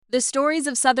The stories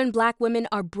of Southern Black women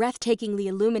are breathtakingly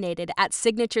illuminated at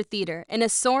Signature Theater in a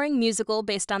soaring musical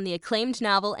based on the acclaimed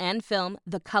novel and film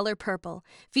The Color Purple,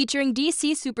 featuring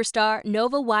DC superstar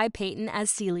Nova Y. Payton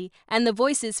as Celie and the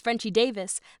Voices' Frenchie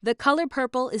Davis. The Color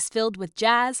Purple is filled with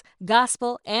jazz,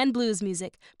 gospel, and blues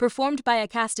music, performed by a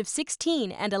cast of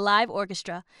 16 and a live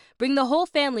orchestra. Bring the whole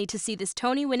family to see this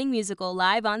Tony-winning musical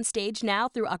live on stage now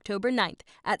through October 9th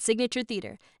at Signature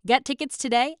Theater. Get tickets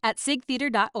today at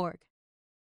sigtheater.org.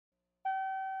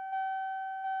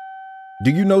 Do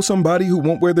you know somebody who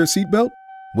won't wear their seatbelt?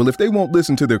 Well, if they won't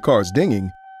listen to their cars dinging,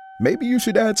 maybe you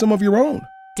should add some of your own.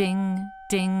 Ding,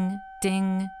 ding,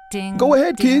 ding, ding. Go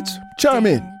ahead, ding, kids. Chime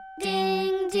ding, in.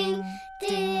 Ding, ding,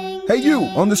 ding. Hey, you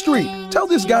on the street, tell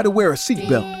this guy to wear a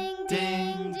seatbelt.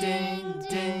 Ding, ding,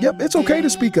 ding. Yep, it's okay to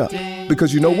speak up,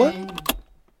 because you know what?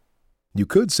 You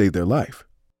could save their life.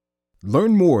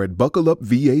 Learn more at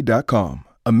buckleupva.com.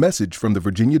 A message from the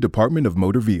Virginia Department of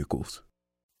Motor Vehicles.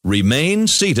 Remain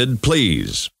seated,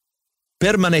 please.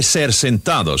 Permanecer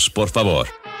sentados, por favor.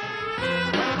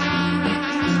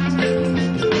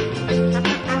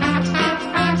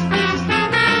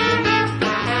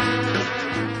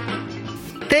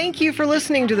 Thank you for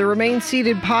listening to the Remain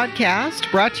Seated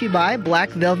podcast, brought to you by Black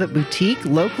Velvet Boutique.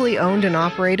 Locally owned and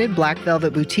operated, Black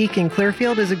Velvet Boutique in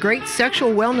Clearfield is a great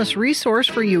sexual wellness resource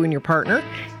for you and your partner.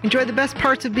 Enjoy the best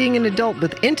parts of being an adult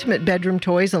with intimate bedroom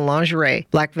toys and lingerie.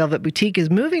 Black Velvet Boutique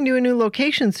is moving to a new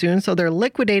location soon, so they're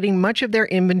liquidating much of their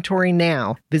inventory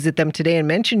now. Visit them today and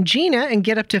mention Gina and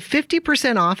get up to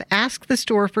 50% off. Ask the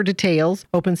store for details.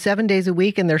 Open 7 days a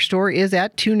week, and their store is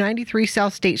at 293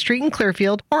 South State Street in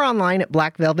Clearfield or online at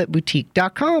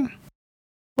blackvelvetboutique.com.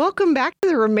 Welcome back to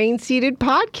the Remain Seated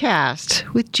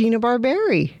podcast with Gina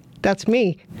Barberi. That's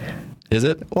me. Is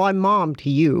it? Well, I'm mom to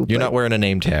you. You're not wearing a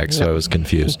name tag, so I was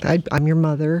confused. I'm your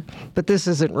mother, but this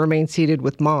isn't Remain Seated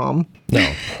with Mom.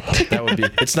 No, that would be.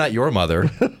 It's not your mother.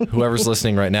 Whoever's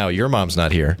listening right now, your mom's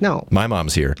not here. No. My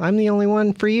mom's here. I'm the only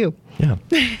one for you. Yeah.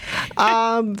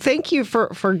 Thank you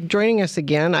for joining us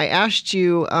again. I asked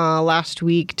you last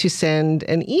week to send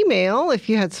an email if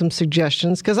you had some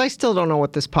suggestions, because I still don't know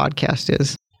what this podcast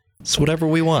is. It's whatever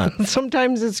we want.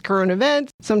 Sometimes it's current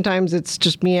events. Sometimes it's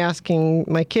just me asking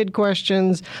my kid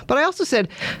questions. But I also said,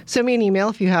 send me an email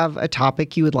if you have a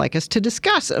topic you would like us to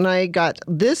discuss. And I got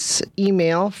this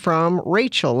email from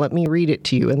Rachel. Let me read it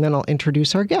to you, and then I'll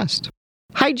introduce our guest.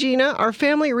 Hi, Gina. Our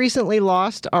family recently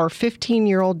lost our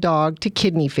 15-year-old dog to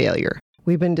kidney failure.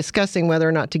 We've been discussing whether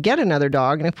or not to get another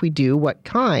dog, and if we do, what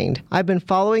kind. I've been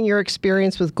following your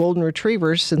experience with golden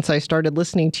retrievers since I started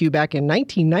listening to you back in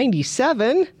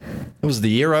 1997. It was the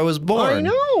year I was born. I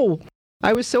know.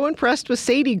 I was so impressed with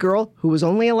Sadie Girl, who was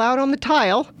only allowed on the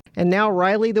tile, and now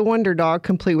Riley the Wonder Dog,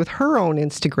 complete with her own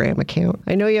Instagram account.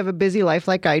 I know you have a busy life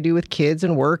like I do with kids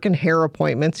and work and hair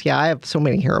appointments. Yeah, I have so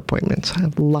many hair appointments. I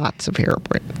have lots of hair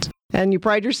appointments. And you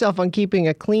pride yourself on keeping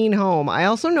a clean home. I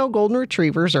also know golden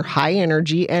retrievers are high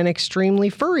energy and extremely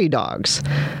furry dogs.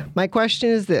 My question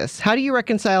is this: how do you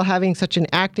reconcile having such an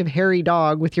active, hairy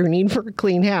dog with your need for a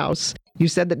clean house? You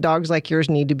said that dogs like yours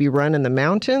need to be run in the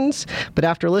mountains, but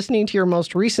after listening to your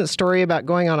most recent story about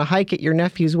going on a hike at your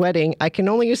nephew's wedding, I can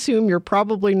only assume you're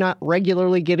probably not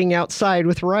regularly getting outside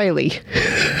with Riley.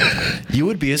 You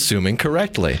would be assuming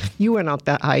correctly. You went out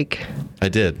that hike. I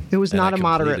did. It was not a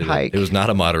moderate hike. It was not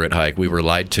a moderate hike. We were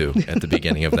lied to at the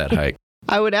beginning of that hike.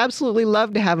 I would absolutely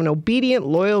love to have an obedient,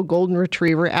 loyal golden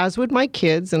retriever, as would my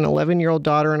kids, an 11-year-old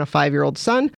daughter and a 5-year-old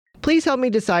son. Please help me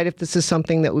decide if this is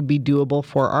something that would be doable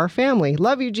for our family.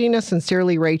 Love you, Gina.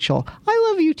 Sincerely, Rachel. I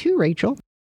love you too, Rachel.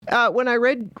 When I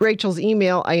read Rachel's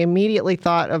email, I immediately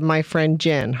thought of my friend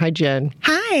Jen. Hi, Jen.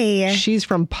 Hi. She's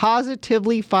from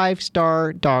Positively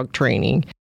 5-Star Dog Training.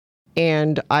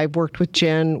 And I've worked with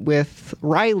Jen with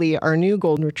Riley, our new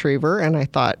golden retriever, and I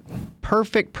thought,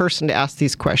 perfect person to ask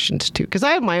these questions to, because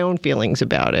I have my own feelings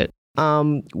about it.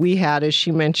 We had, as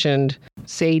she mentioned,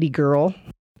 Sadie Girl.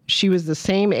 She was the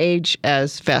same age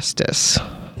as Festus.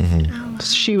 Mm-hmm. Oh.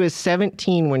 She was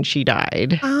 17 when she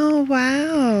died. Oh,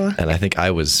 wow. And I think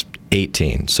I was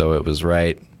 18, so it was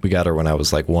right. We got her when I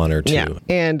was like 1 or 2. Yeah.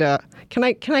 And can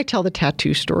I tell the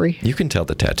tattoo story? You can tell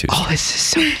the tattoo story. Oh, this is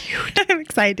so cute. I'm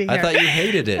excited. I thought you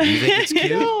hated it. You think it's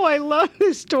cute? No, I love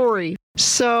this story.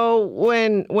 So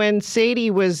when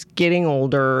Sadie was getting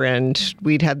older and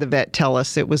we'd had the vet tell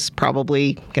us it was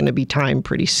probably going to be time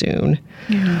pretty soon,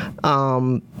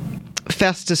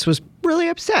 Festus was really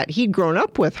upset. He'd grown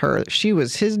up with her. She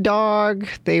was his dog.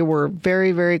 They were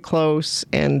very, very close,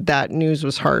 and that news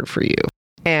was hard for you.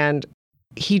 And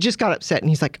he just got upset, and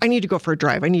he's like, I need to go for a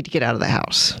drive. I need to get out of the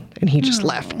house. And he just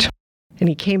left. And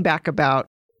he came back about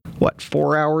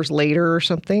 4 hours later or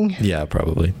something? Yeah,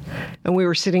 probably. And we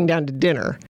were sitting down to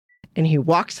dinner, and he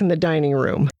walks in the dining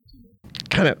room,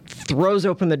 kind of throws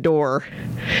open the door.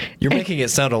 You're making it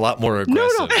sound a lot more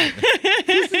aggressive. No.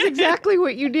 This is exactly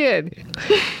what you did.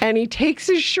 And he takes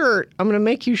his shirt. I'm going to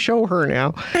make you show her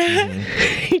now.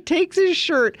 He takes his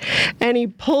shirt and he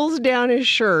pulls down his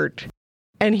shirt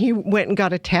and he went and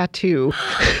got a tattoo.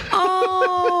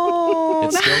 Oh,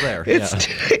 It's still there.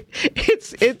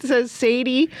 It says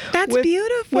Sadie. That's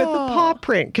beautiful. With the paw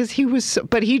print, because he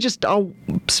just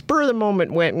spur of the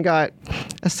moment went and got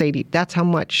a Sadie. That's how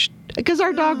much, because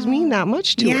our dogs mean that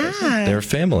much to us. They're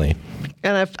family.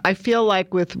 And I feel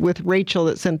like with Rachel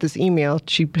that sent this email,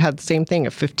 she had the same thing, a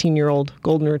 15-year-old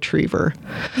golden retriever.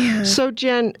 Yeah. So,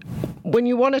 Jen, when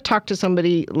you want to talk to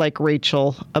somebody like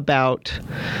Rachel about,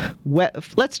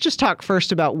 let's just talk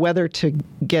first about whether to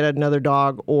get another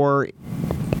dog or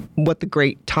what the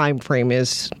great time frame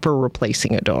is for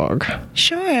replacing a dog.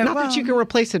 Sure. Not that you can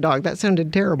replace a dog. That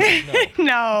sounded terrible.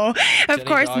 No, of Jenny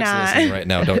course Dog's not. listening right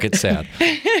now. Don't get sad.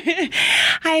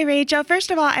 Hi, Rachel.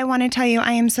 First of all, I want to tell you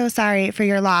I am so sorry for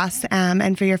your loss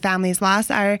and for your family's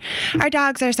loss. Our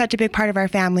dogs are such a big part of our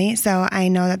family, so I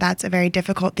know that that's a very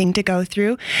difficult thing to go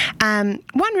through.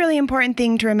 One really important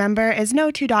thing to remember is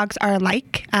no two dogs are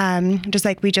alike. Just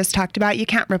like we just talked about, you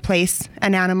can't replace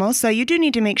an animal, so you do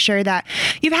need to make sure that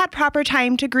you've had proper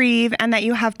time to grieve and that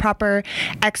you have proper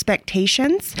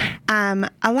expectations.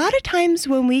 A lot of times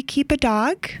when we keep a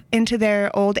dog into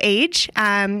their old age,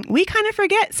 we kind of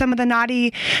forget some of the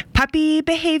naughty puppy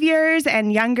behaviors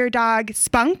and younger dog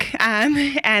spunk,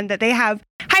 and that they have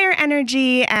higher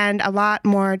energy and a lot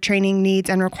more training needs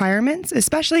and requirements,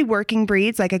 especially working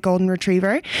breeds like a golden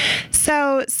retriever.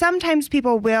 So sometimes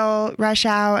people will rush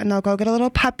out and they'll go get a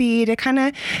little puppy to kind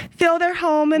of fill their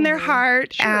home and their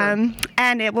heart. Sure.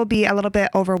 And it will be a little bit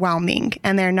overwhelming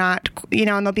and they're not,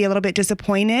 and they'll be a little bit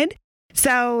disappointed.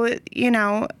 So,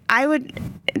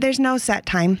 there's no set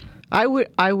time. I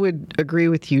would agree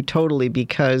with you totally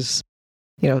because,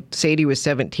 Sadie was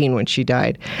 17 when she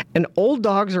died. And old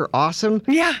dogs are awesome.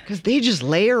 Yeah. Because they just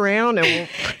lay around and will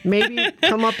maybe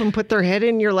come up and put their head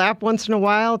in your lap once in a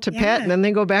while to pet, and then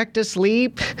they go back to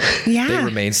sleep. Yeah. They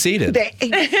remain seated.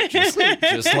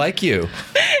 Just like you.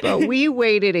 But we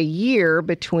waited a year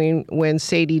between when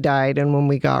Sadie died and when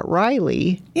we got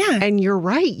Riley. Yeah. And you're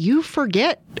right. You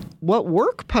forget what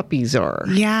work puppies are.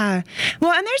 Yeah.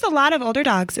 Well, and there's a lot of older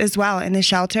dogs as well in the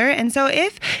shelter. And so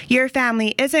if your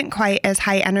family isn't quite as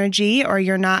high energy, or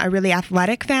you're not a really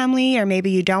athletic family, or maybe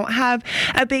you don't have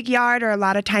a big yard or a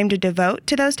lot of time to devote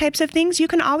to those types of things, you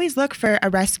can always look for a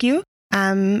rescue.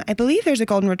 I believe there's a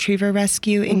golden retriever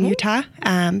rescue in Utah.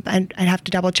 I'd have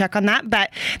to double check on that, but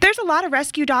there's a lot of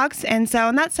rescue dogs. And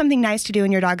that's something nice to do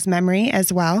in your dog's memory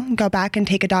as well. Go back and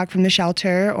take a dog from the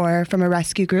shelter or from a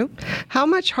rescue group. How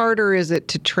much harder is it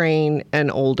to train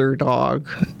an older dog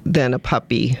than a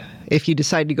puppy if you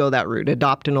decide to go that route,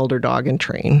 adopt an older dog and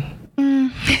train?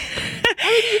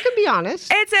 You can be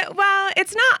honest.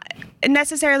 It's not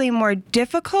necessarily more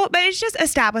difficult, but it's just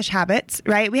established habits,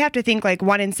 right? We have to think like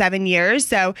 1 in 7 years.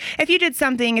 So if you get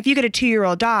a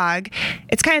 2-year-old dog,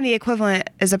 it's kind of the equivalent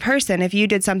as a person. If you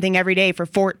did something every day for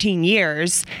 14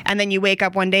 years, and then you wake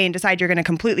up one day and decide you're going to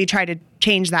completely try to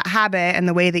change that habit and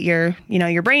the way that your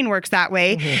brain works that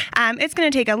way, it's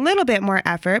going to take a little bit more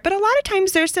effort. But a lot of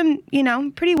times there's some,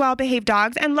 pretty well-behaved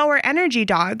dogs, and lower energy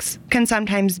dogs can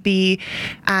sometimes be,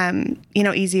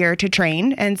 easier to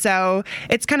train. And so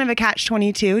it's kind of a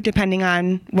catch-22 depending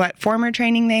on what former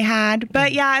training they had.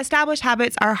 But yeah, established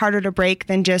habits are harder to break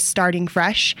than just starting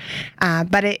fresh.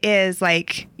 But it is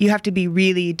like you have to be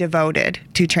really devoted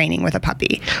to training with a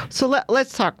puppy. So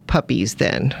let's talk puppies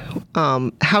then.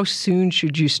 How soon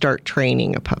should you start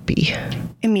training a puppy?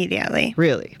 Immediately.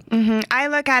 Really? Mm-hmm. I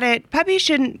look at it, puppies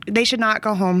should not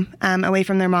go home away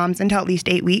from their moms until at least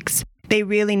 8 weeks. They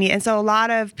really need, and so a lot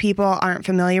of people aren't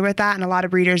familiar with that, and a lot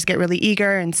of breeders get really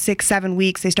eager, and 6-7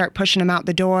 weeks they start pushing them out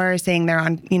the door, saying they're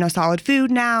on solid food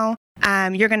now.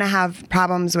 You're going to have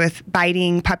problems with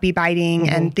puppy biting,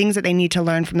 and things that they need to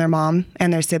learn from their mom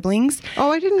and their siblings.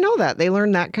 Oh, I didn't know that. They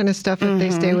learn that kind of stuff if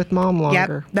they stay with mom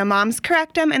longer. Yep. The moms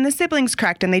correct them and the siblings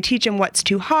correct them. They teach them what's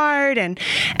too hard, and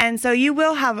so you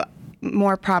will have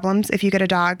more problems if you get a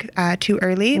dog too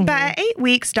early. But at 8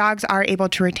 weeks, dogs are able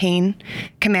to retain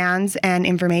commands and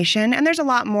information, and there's a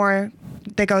lot more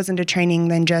that goes into training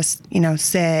than just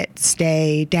sit,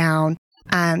 stay, down.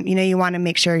 You want to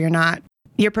make sure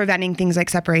you're preventing things like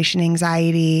separation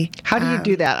anxiety. How do you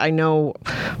do that? I know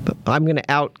I'm going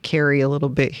to out Carrie a little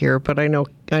bit here, but I know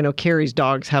Carrie's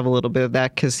dogs have a little bit of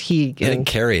that because I think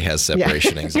Carrie has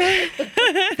separation anxiety.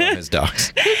 his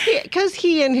dogs. Because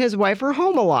he and his wife are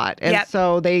home a lot. And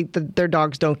so their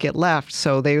dogs don't get left.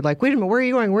 So they're like, wait a minute, where are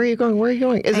you going? Where are you going? Where are you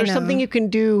going? Is there something you can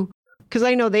do? Because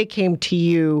I know they came to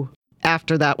you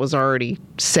after that was already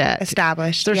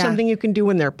established. Is there something you can do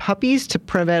when they're puppies to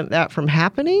prevent that from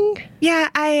happening? Yeah,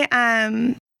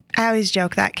 I always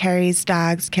joke that Carrie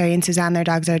and Suzanne, their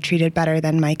dogs are treated better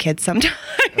than my kids sometimes.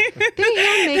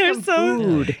 They make them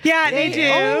food. Yeah, they do.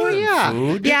 Oh, yeah.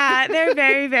 Food? Yeah, they're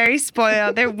very, very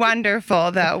spoiled. They're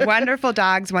wonderful, though. Wonderful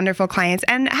dogs, wonderful clients.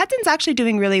 And Hudson's actually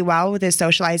doing really well with his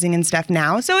socializing and stuff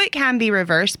now. So it can be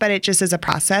reversed, but it just is a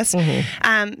process.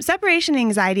 Separation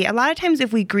anxiety, a lot of times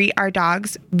if we greet our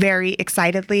dogs very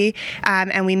excitedly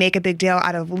and we make a big deal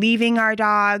out of leaving our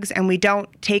dogs and we don't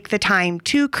take the time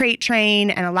to crate train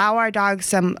and allow our dogs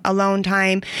some alone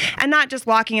time and not just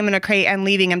locking them in a crate and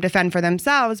leaving them to fend for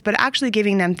themselves, but actually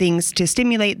giving them things to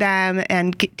stimulate them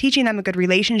and teaching them a good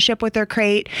relationship with their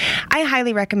crate. I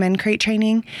highly recommend crate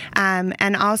training.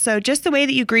 And also just the way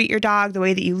that you greet your dog, the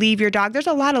way that you leave your dog. There's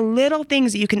a lot of little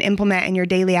things that you can implement in your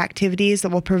daily activities that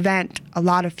will prevent a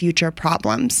lot of future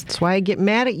problems. That's why I get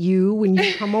mad at you when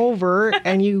you come over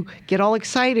and you get all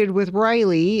excited with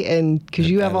Riley and because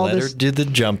you have all let this. her do the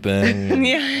jumping.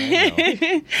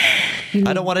 I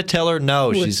don't want to tell her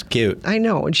no. She's cute. I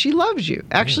know, and she loves you.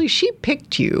 Actually, she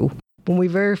picked you when we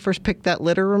very first picked that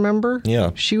litter, remember?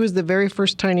 Yeah. She was the very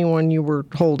first tiny one you were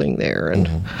holding there. And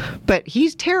But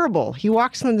he's terrible. He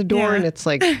walks in the door and it's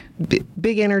like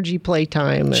big energy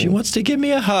playtime. And She wants to give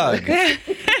me a hug.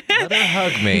 Let her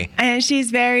hug me. And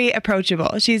she's very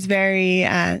approachable. She's very,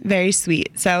 very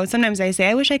sweet. So sometimes I say,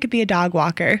 I wish I could be a dog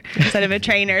walker instead of a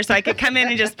trainer so I could come in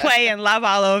and just play and love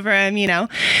all over him, you know.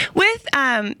 With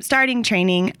starting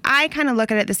training, I kind of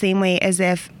look at it the same way as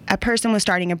if a person was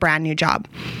starting a brand new job.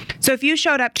 So if you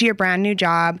showed up to your brand new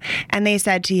job and they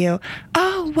said to you,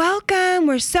 oh, welcome,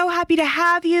 we're so happy to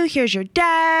have you. Here's your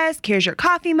desk, here's your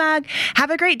coffee mug. Have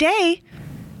a great day.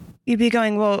 You'd be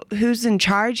going, well, who's in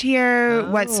charge here?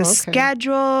 What's the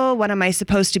schedule? What am I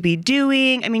supposed to be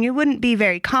doing? I mean, you wouldn't be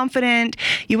very confident.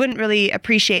 You wouldn't really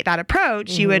appreciate that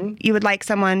approach. You would like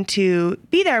someone to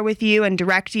be there with you and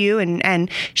direct you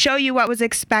and show you what was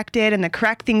expected and the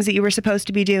correct things that you were supposed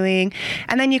to be doing.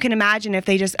 And then you can imagine if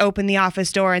they just opened the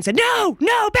office door and said, no,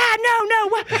 bad, no,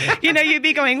 what? You know, you'd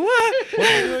be going, what?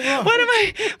 What did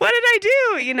I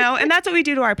do? You know, and that's what we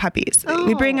do to our puppies.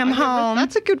 We bring them home.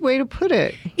 That's a good way to put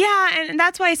it. Yeah, and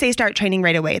that's why I say start training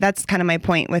right away. That's kind of my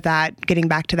point with that, getting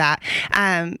back to that.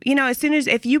 You know, as soon as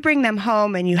if you bring them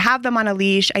home and you have them on a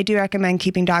leash, I do recommend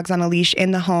keeping dogs on a leash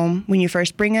in the home when you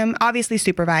first bring them, obviously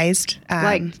supervised.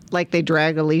 Like they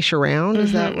drag a leash around?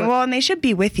 Is that what? Well, and they should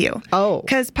be with you. Oh.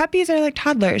 Because puppies are like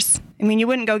toddlers. I mean, you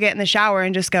wouldn't go get in the shower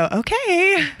and just go,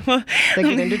 okay. Well, they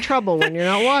get into trouble when you're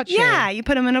not watching. Yeah, you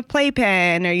put them in a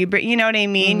playpen or you know what I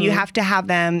mean? You have to have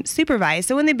them supervised.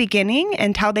 So in the beginning,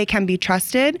 until they can be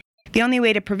trusted, the only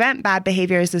way to prevent bad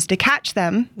behaviors is to catch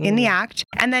them in the act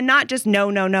and then not just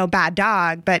no, bad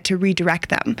dog, but to redirect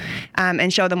them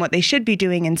and show them what they should be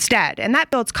doing instead. And that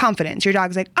builds confidence. Your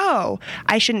dog's like, oh,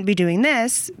 I shouldn't be doing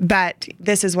this, but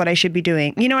this is what I should be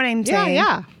doing. You know what I'm saying?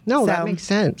 Yeah. No, that makes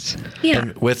sense. Yeah.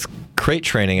 And with crate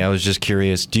training, I was just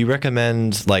curious, do you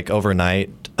recommend like overnight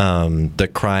the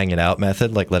crying it out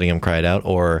method, like letting them cry it out,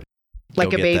 or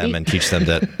like go a get baby? them and teach them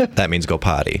that means go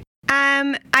potty?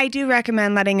 I do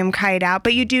recommend letting them cry it out,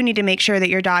 but you do need to make sure that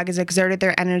your dog has exerted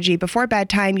their energy before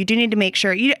bedtime. You do need to make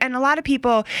sure, and a lot of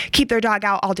people keep their dog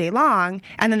out all day long,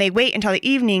 and then they wait until the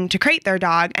evening to crate their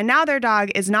dog, and now their dog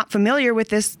is not familiar with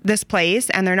this place,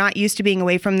 and they're not used to being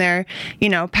away from their,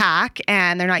 pack,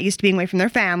 and they're not used to being away from their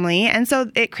family, and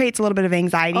so it creates a little bit of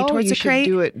anxiety towards the crate. You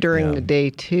should do it during the day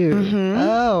too.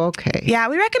 Oh, okay. Yeah,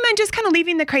 we recommend just kind of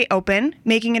leaving the crate open,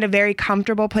 making it a very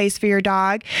comfortable place for your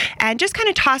dog, and just kind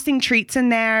of tossing treats in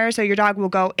there so your dog will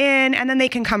go in and then they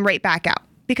can come right back out.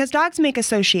 Because dogs make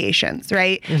associations,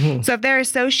 right? So if they're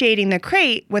associating the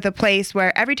crate with a place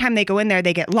where every time they go in there,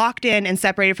 they get locked in and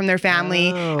separated from their family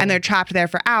and they're trapped there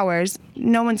for hours,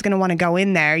 no one's going to want to go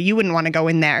in there. You wouldn't want to go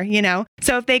in there,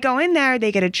 So if they go in there,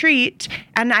 they get a treat.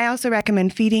 And I also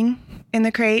recommend feeding in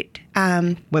the crate.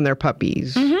 When they're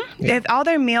puppies. If all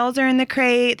their meals are in the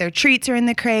crate, their treats are in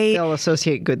the crate. They'll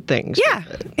associate good things. Yeah,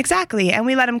 exactly. And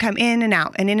we let them come in and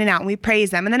out, and we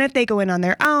praise them. And then if they go in on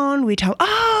their own, we tell,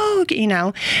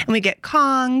 and we get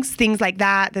Kongs, things like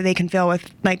that they can fill with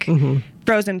like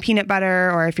frozen peanut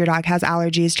butter, or if your dog has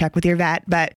allergies, check with your vet.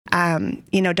 But,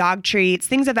 dog treats,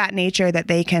 things of that nature that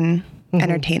they can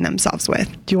entertain themselves with.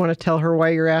 Do you want to tell her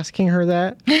why you're asking her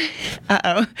that?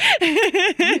 Uh-oh.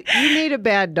 You made a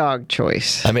bad dog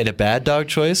choice. I made a bad dog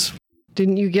choice?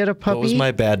 Didn't you get a puppy? What was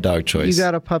my bad dog choice? You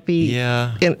got a puppy.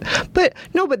 Yeah. But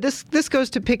this goes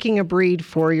to picking a breed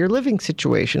for your living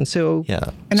situation. So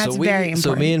Yeah. And that's very important.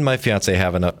 So me and my fiance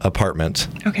have an apartment.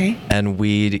 Okay. And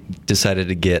we decided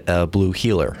to get a blue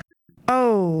heeler.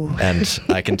 Oh. And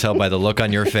I can tell by the look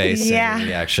on your face Yeah. and your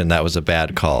reaction that was a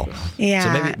bad call. Yeah.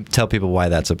 So maybe tell people why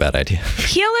that's a bad idea.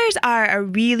 Healers are a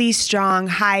really strong,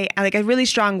 a really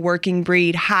strong working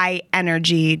breed, high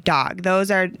energy dog. Those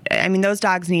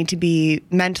dogs need to be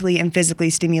mentally and physically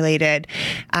stimulated.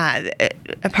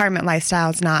 Apartment lifestyle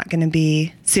is not going to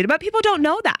be suited, but people don't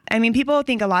know that. I mean, people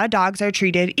think a lot of dogs are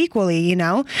treated equally, you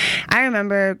know? I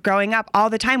remember growing up all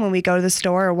the time when we go to the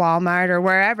store or Walmart or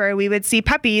wherever, we would see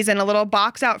puppies in a little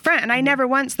box out front. And I never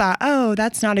once thought, oh,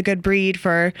 that's not a good breed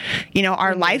for,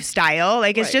 our lifestyle.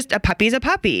 Like, it's just a puppy's a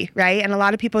puppy, right? And a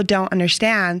lot of people don't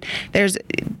understand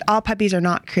all puppies are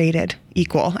not created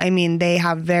equal. I mean, they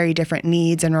have very different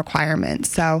needs and requirements.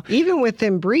 So even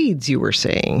within breeds, you were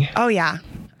saying. Oh, yeah.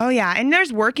 And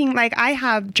there's I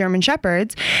have German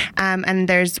Shepherds,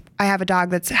 and I have a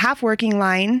dog that's half working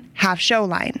line, half show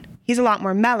line. He's a lot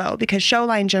more mellow because show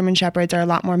line German Shepherds are a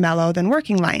lot more mellow than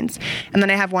working lines. And then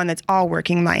I have one that's all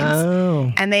working lines.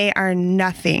 Oh. And they are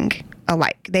nothing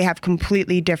alike. They have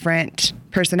completely different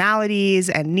personalities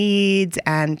and needs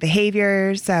and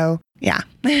behaviors. So, yeah.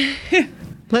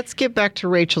 Let's get back to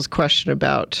Rachel's question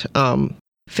about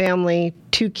family,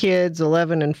 2 kids,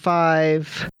 11 and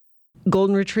 5.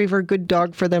 Golden Retriever, good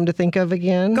dog for them to think of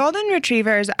again? Golden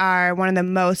Retrievers are one of the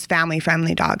most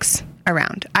family-friendly dogs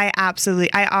around. I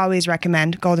always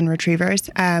recommend Golden Retrievers.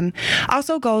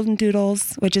 Also Golden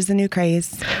Doodles, which is the new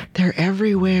craze. They're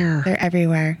everywhere.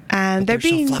 They're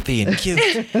so fluffy and cute.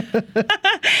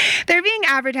 They're being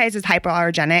advertised as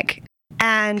hypoallergenic.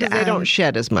 And they don't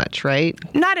shed as much, right?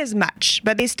 Not as much,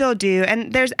 but they still do.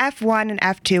 And there's F1 and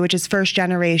F2, which is first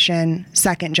generation,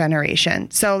 second generation.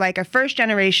 So like a first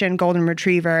generation Golden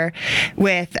Retriever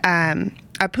with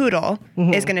a poodle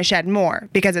is going to shed more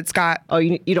because it's got... Oh,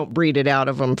 you don't breed it out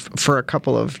of them for a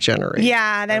couple of generations.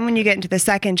 Yeah, then when you get into the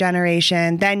second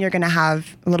generation, then you're going to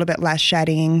have a little bit less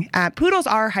shedding. Poodles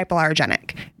are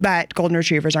hypoallergenic, but Golden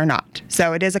Retrievers are not.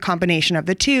 So it is a combination of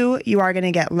the two. You are going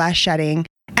to get less shedding.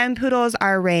 And poodles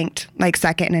are ranked like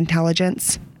second in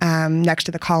intelligence next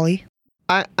to the collie.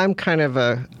 I'm kind of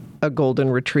a Golden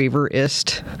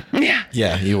Retriever-ist.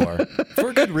 Yeah, you are.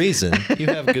 For good reason. You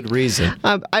have good reason.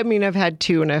 I've had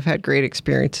 2 and I've had great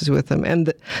experiences with them.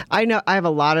 And I know I have a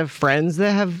lot of friends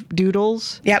that have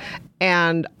doodles. Yep.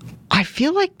 And I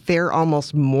feel like they're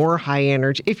almost more high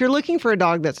energy. If you're looking for a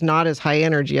dog that's not as high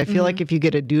energy, I feel like if you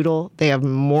get a doodle, they have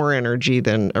more energy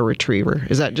than a retriever.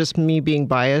 Is that just me being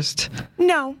biased?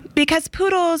 No, because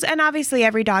poodles, and obviously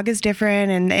every dog is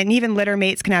different, and even litter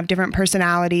mates can have different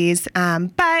personalities.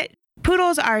 But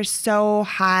poodles are so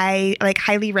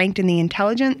highly ranked in the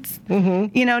intelligence,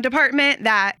 department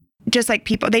that just like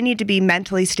people, they need to be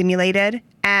mentally stimulated.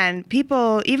 And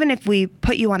people, even if we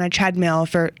put you on a treadmill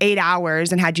for 8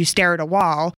 hours and had you stare at a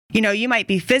wall, you might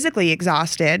be physically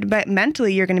exhausted, but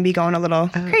mentally you're going to be going a little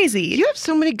crazy. You have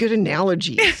so many good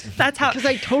analogies. That's how. Because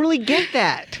I totally get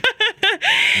that.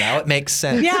 Now it makes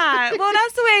sense. Yeah. Well,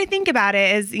 that's the way I think about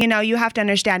it is, you have to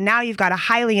understand now you've got a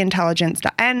highly intelligent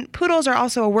dog. And poodles are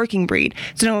also a working breed.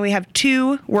 So when we have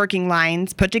 2 working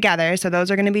lines put together, so those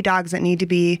are going to be dogs that need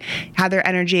to have their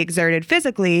energy exerted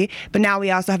physically, but now we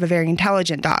also have a very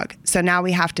intelligent dog. So now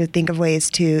we have to think of ways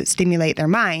to stimulate their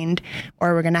mind,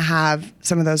 or we're going to have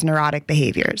some of those neurotic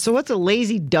behaviors. So what's a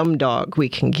lazy, dumb dog we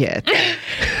can get?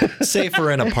 Say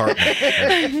for an apartment.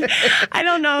 I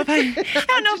don't know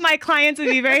if my clients would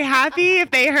be very happy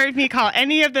if they heard me call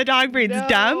any of the dog breeds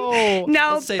dumb.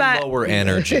 No, Let's say but lower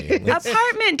energy.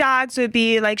 apartment dogs would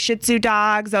be like Shih Tzu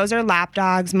dogs. Those are lap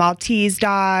dogs, Maltese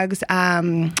dogs.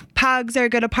 Pugs are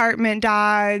good apartment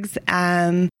dogs.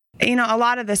 A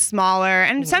lot of the smaller,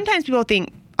 and sometimes people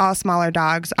think all smaller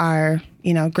dogs are,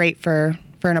 great for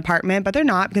an apartment, but they're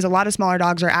not, because a lot of smaller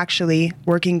dogs are actually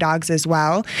working dogs as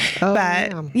well.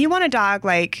 You want a dog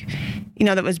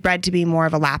that was bred to be more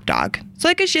of a lap dog. So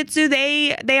like a Shih Tzu,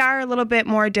 they are a little bit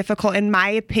more difficult, in my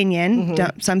opinion.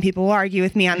 Some people will argue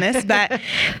with me on this, but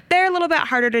they're a little bit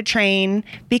harder to train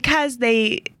because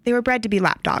they were bred to be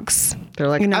lap dogs. They're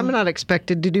like, I'm not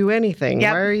expected to do anything.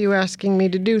 Yep. Why are you asking me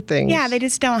to do things? Yeah, they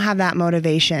just don't have that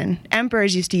motivation.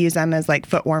 Emperors used to use them as like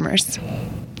foot warmers.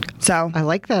 So I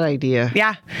like that idea.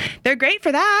 Yeah, they're great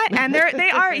for that, and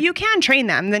they are. You can train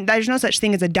them. There's no such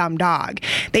thing as a dumb dog.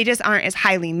 They just aren't as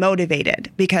highly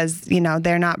motivated because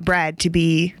they're not bred to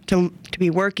be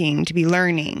working, to be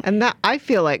learning. And that I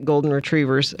feel like Golden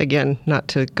Retrievers, again, not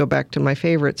to go back to my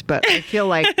favorites, but I feel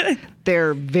like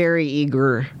they're very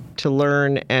eager to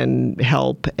learn and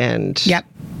help and Yep.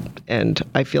 And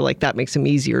I feel like that makes them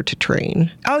easier to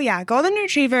train. Oh yeah, golden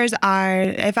retrievers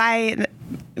are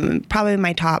probably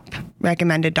my top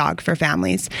recommended dog for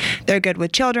families. They're good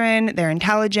with children, they're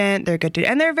intelligent,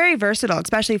 and they're very versatile,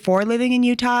 especially for living in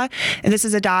Utah. And this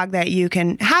is a dog that you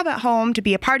can have at home to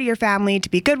be a part of your family, to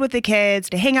be good with the kids,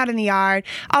 to hang out in the yard.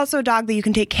 Also a dog that you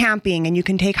can take camping and you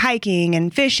can take hiking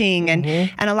and fishing and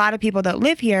a lot of people that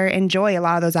live here enjoy a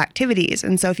lot of those activities.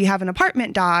 And so if you have an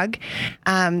apartment dog,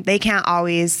 they can't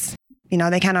always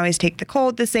take the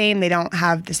cold the same. They don't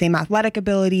have the same athletic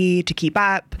ability to keep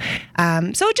up.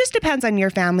 So it just depends on your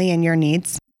family and your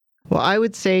needs. Well, I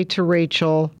would say to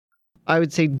Rachel,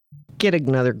 get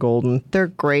another golden. They're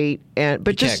great,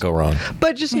 but Can't go wrong.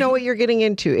 But just know what you're getting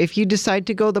into. If you decide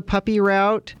to go the puppy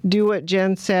route, do what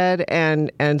Jen said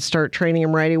and start training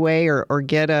them right away, or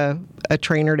get a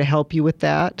trainer to help you with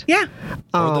that. Yeah.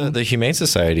 Or the Humane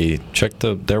Society, check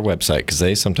their website because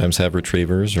they sometimes have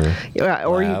retrievers or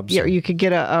labs. You could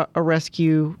get a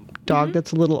rescue dog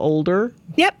that's a little older.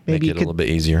 Yep. Make it a little bit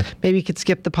easier. Maybe you could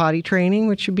skip the potty training,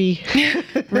 which would be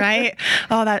right.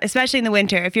 Oh, that especially in the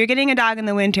winter. If you're getting a dog in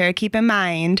the winter, keep in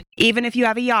mind, even if you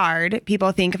have a yard,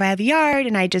 people think if I have a yard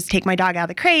and I just take my dog out of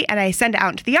the crate and I send it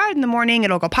out into the yard in the morning,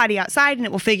 it'll go potty outside and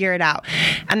it will figure it out.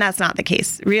 And that's not the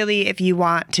case. Really, if you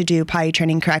want to do potty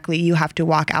training correctly, you have to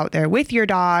walk out there with your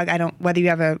dog. Whether you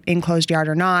have an enclosed yard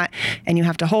or not, and you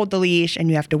have to hold the leash and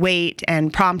you have to wait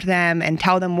and prompt them and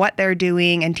tell them what they're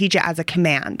doing and teach it as a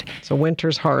command. So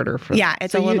winter's harder for them. Yeah,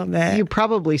 it's a little bit. You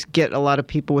probably get a lot of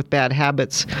people with bad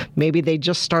habits. Maybe they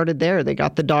just started there. They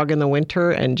got the dog in the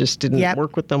winter and just didn't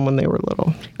work with them when they were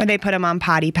little. Or they put them on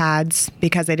potty pads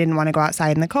because they didn't want to go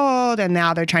outside in the cold, and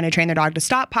now they're trying to train their dog to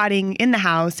stop potting in the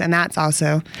house, and that's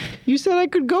also... You said I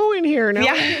could go in here. Now I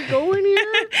can't go in here?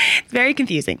 It's very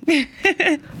confusing.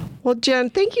 Well, Jen,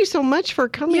 thank you so much for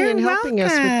coming and helping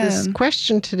us with this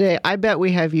question today. I bet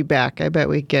we have you back. I bet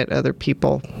we get other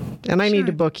people. And I need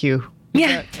to book you.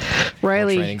 Yeah.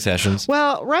 Riley. Training sessions.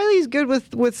 Well, Riley's good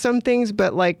with some things,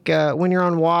 but like when you're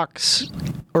on walks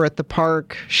or at the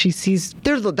park, she sees,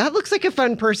 that looks like a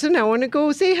fun person. I want to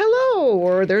go say hello.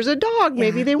 Or there's a dog.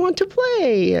 Maybe they want to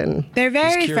play. And they're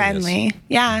very friendly.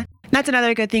 Yeah. That's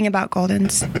another good thing about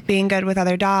Goldens, being good with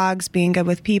other dogs, being good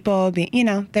with people,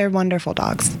 they're wonderful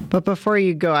dogs. But before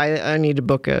you go, I need to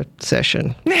book a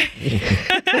session.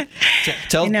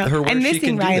 Tell her where she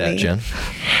can Riley. do that,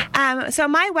 Jen. So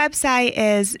my website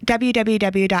is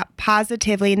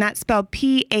www.positively, and that's spelled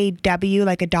P-A-W,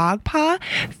 like a dog paw,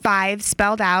 5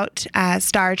 spelled out,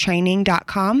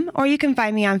 startraining.com. Or you can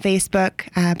find me on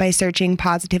Facebook by searching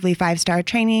Positively 5-Star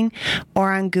Training,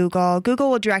 or on Google.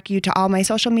 Google will direct you to all my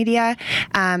social media,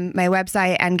 my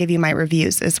website, and give you my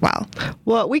reviews as well.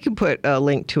 Well, we can put a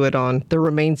link to it on the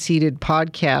Remain Seated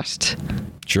podcast.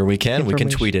 Sure we can. We can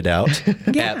tweet it out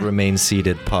at Remain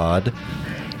Seated Pod.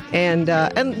 And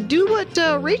do what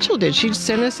Rachel did. She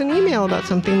sent us an email about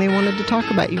something they wanted to talk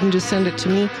about. You can just send it to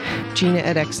me,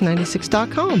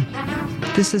 Gina@x96.com.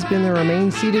 This has been the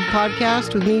Remain Seated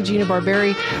podcast with me, Gina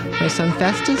Barberi, my son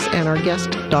Festus, and our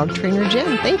guest dog trainer,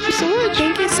 Jen. Thank you so much.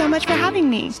 Thank you so much for having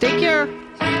me. Take care.